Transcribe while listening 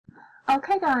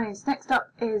Okay guys, next up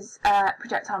is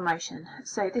projectile motion.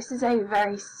 So this is a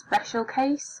very special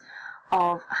case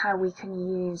of how we can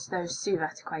use those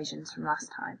Suvat equations from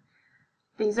last time.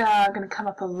 These are going to come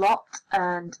up a lot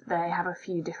and they have a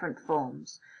few different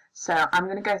forms. So I'm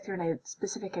going to go through a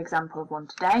specific example of one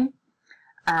today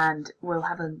and we'll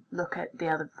have a look at the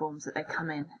other forms that they come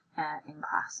in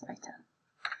class later.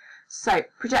 So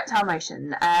projectile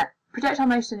motion. Projectile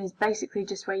motion is basically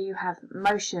just where you have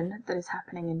motion that is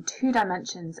happening in two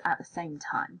dimensions at the same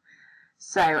time.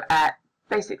 So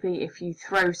basically if you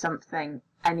throw something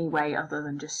any way other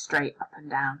than just straight up and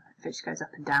down, if it just goes up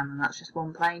and down then that's just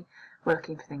one plane. We're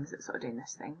looking for things that sort of doing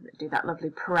this thing, that do that lovely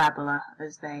parabola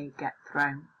as they get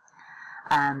thrown.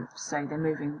 So they're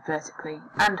moving vertically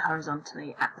and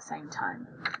horizontally at the same time.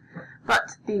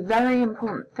 But the very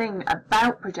important thing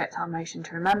about projectile motion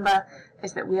to remember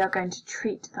is that we are going to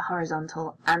treat the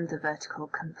horizontal and the vertical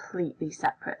completely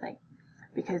separately.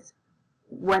 Because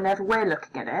whenever we're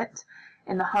looking at it,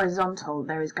 in the horizontal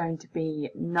there is going to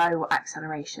be no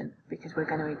acceleration because we're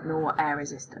going to ignore air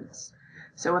resistance.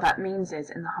 So what that means is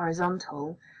in the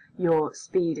horizontal your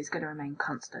speed is going to remain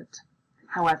constant.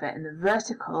 However, in the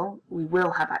vertical we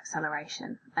will have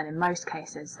acceleration, and in most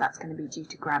cases that's going to be due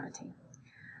to gravity.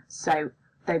 So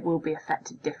they will be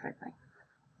affected differently.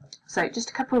 So just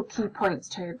a couple of key points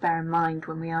to bear in mind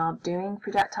when we are doing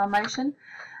projectile motion,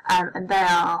 and they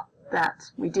are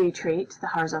that we do treat the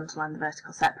horizontal and the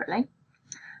vertical separately,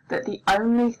 that the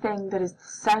only thing that is the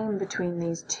same between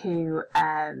these two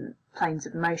planes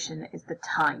of motion is the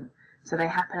time. So they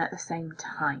happen at the same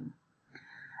time.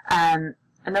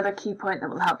 Another key point that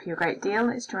will help you a great deal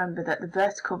is to remember that the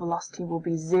vertical velocity will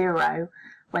be 0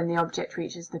 when the object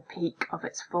reaches the peak of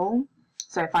its fall.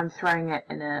 So if I'm throwing it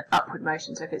in an upward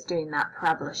motion, so if it's doing that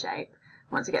parabola shape,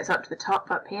 once it gets up to the top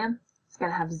up here, it's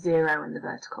going to have 0 in the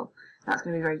vertical. That's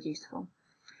going to be very useful.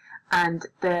 And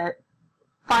the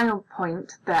final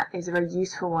point that is a very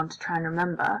useful one to try and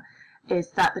remember is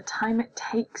that the time it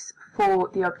takes for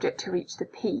the object to reach the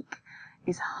peak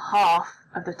is half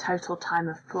of the total time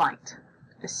of flight,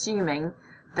 assuming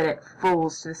that it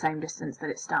falls to the same distance that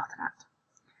it started at.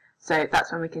 So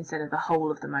that's when we consider the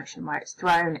whole of the motion, where it's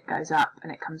thrown, it goes up,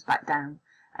 and it comes back down,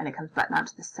 and it comes back down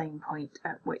to the same point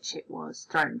at which it was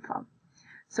thrown from.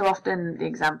 So often the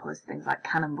example is things like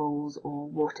cannonballs or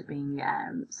water being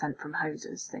sent from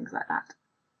hoses, things like that.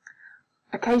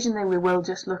 Occasionally we will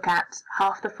just look at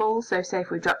half the fall, so say if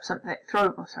we drop something,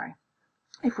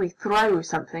 if we throw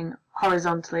something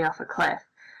horizontally off a cliff,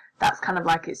 that's kind of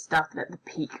like it started at the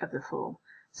peak of the fall.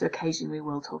 So occasionally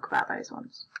we will talk about those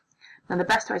ones. Now the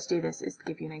best way to do this is to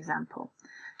give you an example.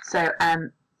 So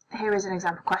here is an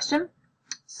example question.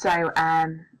 So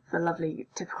the lovely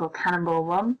typical cannonball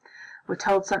one, we're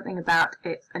told something about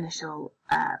its initial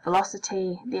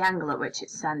velocity, the angle at which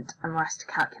it's sent, and we're asked to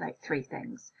calculate three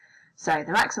things. So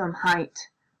the maximum height,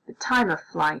 the time of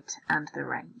flight, and the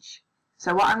range.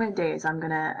 So what I'm going to do is I'm going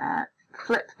to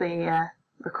flip the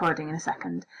recording in a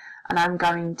second, and I'm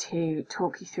going to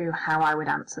talk you through how I would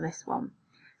answer this one.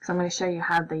 Because I'm going to show you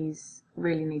how these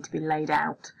really need to be laid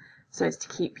out, so as to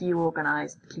keep you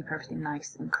organised, keep everything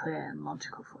nice and clear and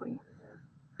logical for you.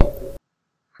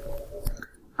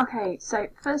 Okay, so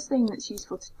first thing that's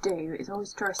useful to do is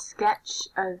always draw a sketch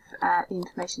of the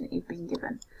information that you've been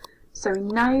given. So we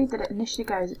know that it initially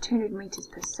goes at 200 meters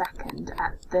per second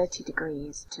at 30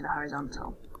 degrees to the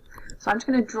horizontal. So I'm just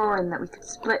going to draw in that we could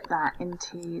split that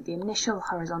into the initial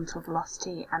horizontal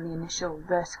velocity and the initial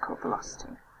vertical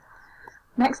velocity.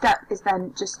 Next step is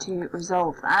then just to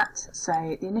resolve that.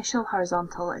 So the initial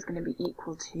horizontal is going to be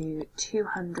equal to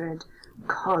 200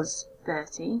 cos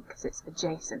 30, because it's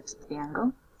adjacent to the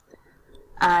angle.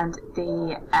 And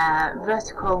the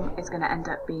vertical is going to end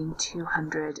up being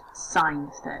 200 sine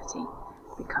 30,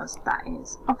 because that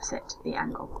is opposite the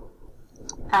angle.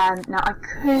 Now I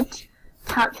could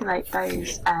calculate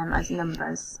those as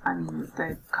numbers. I mean,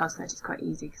 the cos 30 is quite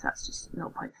easy because that's just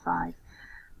 0.5.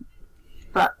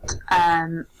 But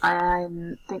I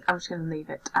think I'm just going to leave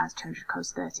it as 200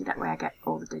 cos 30. That way I get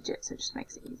all the digits, so it just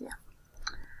makes it easier.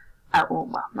 Or,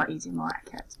 well, not easier, more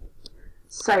accurate.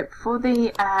 So for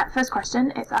the first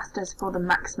question, it's asked us for the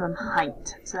maximum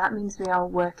height. So that means we are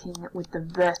working with the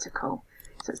vertical.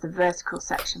 So it's the vertical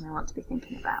section we want to be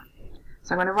thinking about.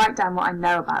 So I'm going to write down what I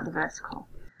know about the vertical.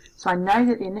 So I know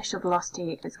that the initial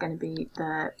velocity is going to be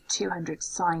the 200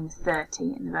 sine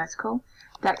 30 in the vertical.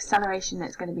 The acceleration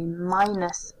is going to be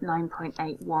minus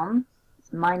 9.81.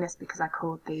 It's minus because I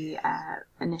called the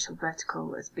initial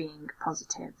vertical as being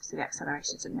positive, so the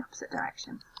acceleration is in the opposite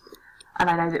direction. And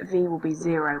I know that v will be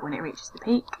 0 when it reaches the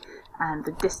peak, and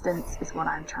the distance is what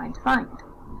I'm trying to find.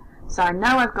 So I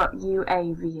know I've got u,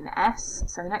 a, v and s,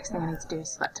 so the next thing I need to do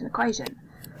is select an equation.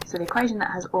 So the equation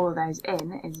that has all of those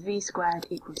in is v squared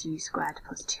equals u squared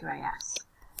plus 2as.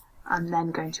 I'm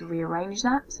then going to rearrange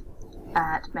that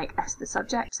to make s the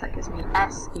subject, so that gives me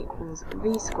s equals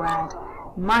v squared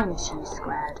minus u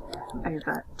squared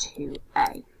over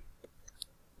 2a.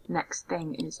 Next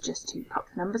thing is just to pop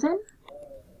the numbers in.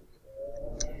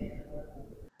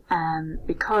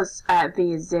 Because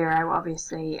v is 0,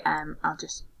 obviously I'll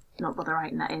just not bother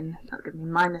writing that in. That'll give me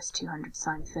minus 200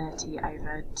 sine 30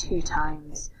 over 2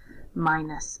 times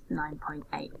minus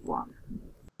 9.81.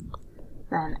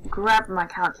 Then grab my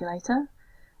calculator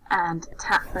and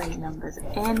tap those numbers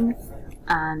in,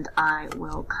 and I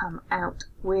will come out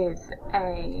with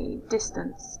a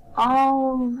distance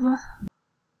of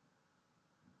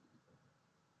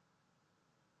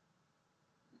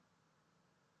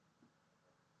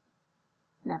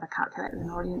never calculate with an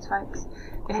audience, folks.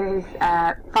 It is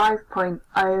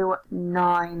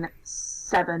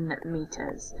 5.097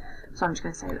 meters. So I'm just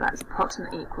going to say that that's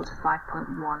approximately equal to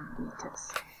 5.1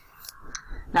 meters.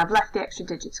 Now I've left the extra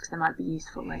digits because they might be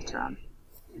useful later on.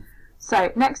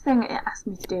 So next thing it asked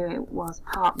me to do was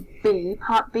part B.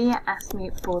 Part B asked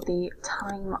me for the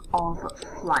time of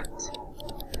flight.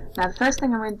 Now the first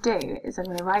thing I'm going to do is I'm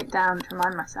going to write down to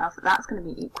remind myself that that's going to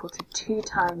be equal to 2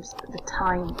 times the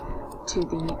time to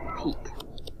the peak.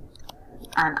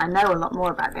 And I know a lot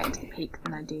more about getting to the peak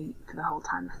than I do for the whole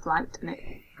time of flight, and it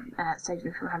saves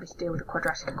me from having to deal with a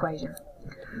quadratic equation.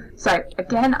 So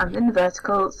again, I'm in the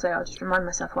vertical, so I'll just remind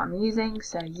myself what I'm using.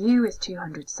 So u is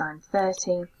 200 sine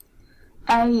 30,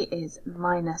 a is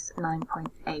minus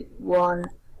 9.81,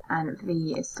 and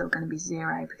v is still going to be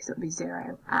 0 because it'll be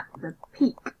 0 at the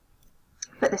peak.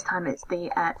 But this time it's the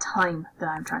time that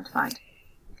I'm trying to find.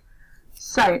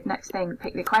 So next thing,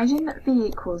 pick the equation, v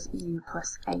equals u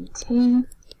plus at.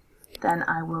 Then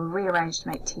I will rearrange to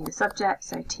make t the subject,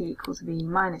 so t equals v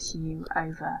minus u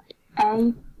over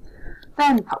a.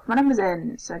 Then pop my numbers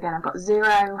in. So again, I've got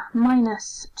 0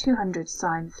 minus 200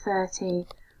 sine 30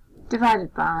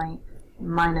 divided by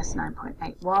minus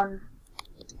 9.81.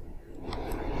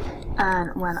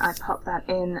 And when I pop that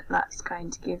in, that's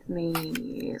going to give me,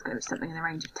 it's going to be something in the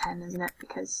range of 10, isn't it?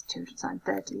 Because 200 sine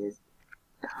 30 is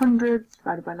 100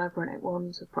 divided by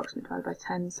 9.81, so approximately divided by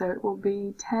 10. So it will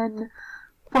be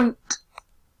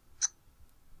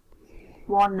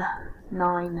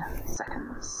 10.19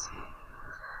 seconds.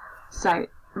 So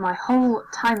my whole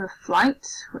time of flight,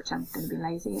 which I'm going to be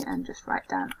lazy and just write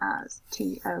down as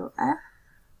TOF,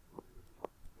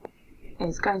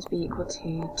 is going to be equal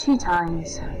to 2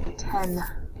 times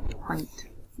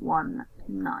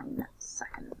 10.19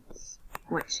 seconds,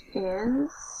 which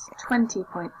is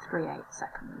 20.38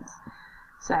 seconds.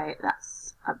 So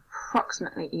that's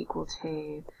approximately equal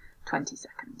to 20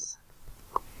 seconds.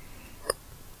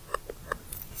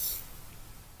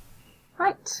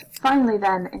 Right, finally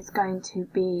then is going to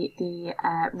be the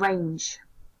range.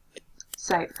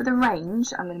 So for the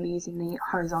range, I'm going to be using the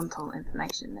horizontal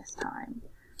information this time.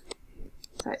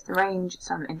 So it's the range,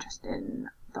 so I'm interested in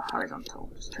the horizontal,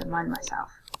 just to remind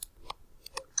myself.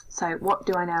 So what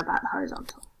do I know about the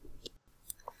horizontal?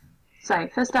 So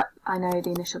first up, I know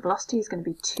the initial velocity is going to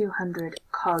be 200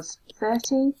 cos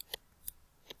 30,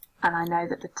 and I know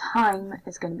that the time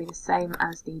is going to be the same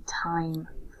as the time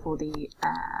for the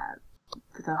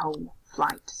whole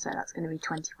flight, so that's going to be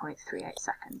 20.38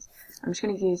 seconds. I'm just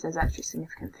going to use those extra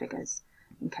significant figures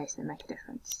in case they make a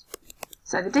difference.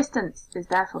 So the distance is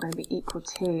therefore going to be equal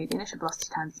to the initial velocity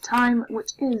times the time,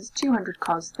 which is 200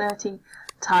 cos 30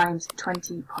 times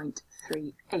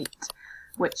 20.38,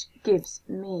 which gives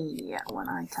me, when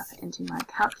I tap it into my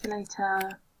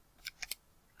calculator,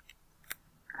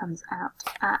 comes out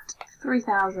at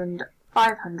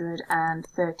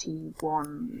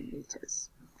 3,531 meters.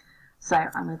 So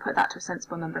I'm going to put that to a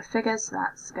sensible number of figures, so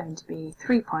that's going to be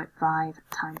 3.5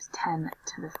 times 10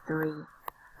 to the 3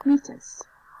 meters.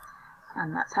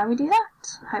 And that's how we do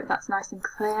that. Hope that's nice and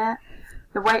clear.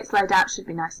 The way it's laid out should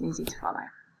be nice and easy to follow.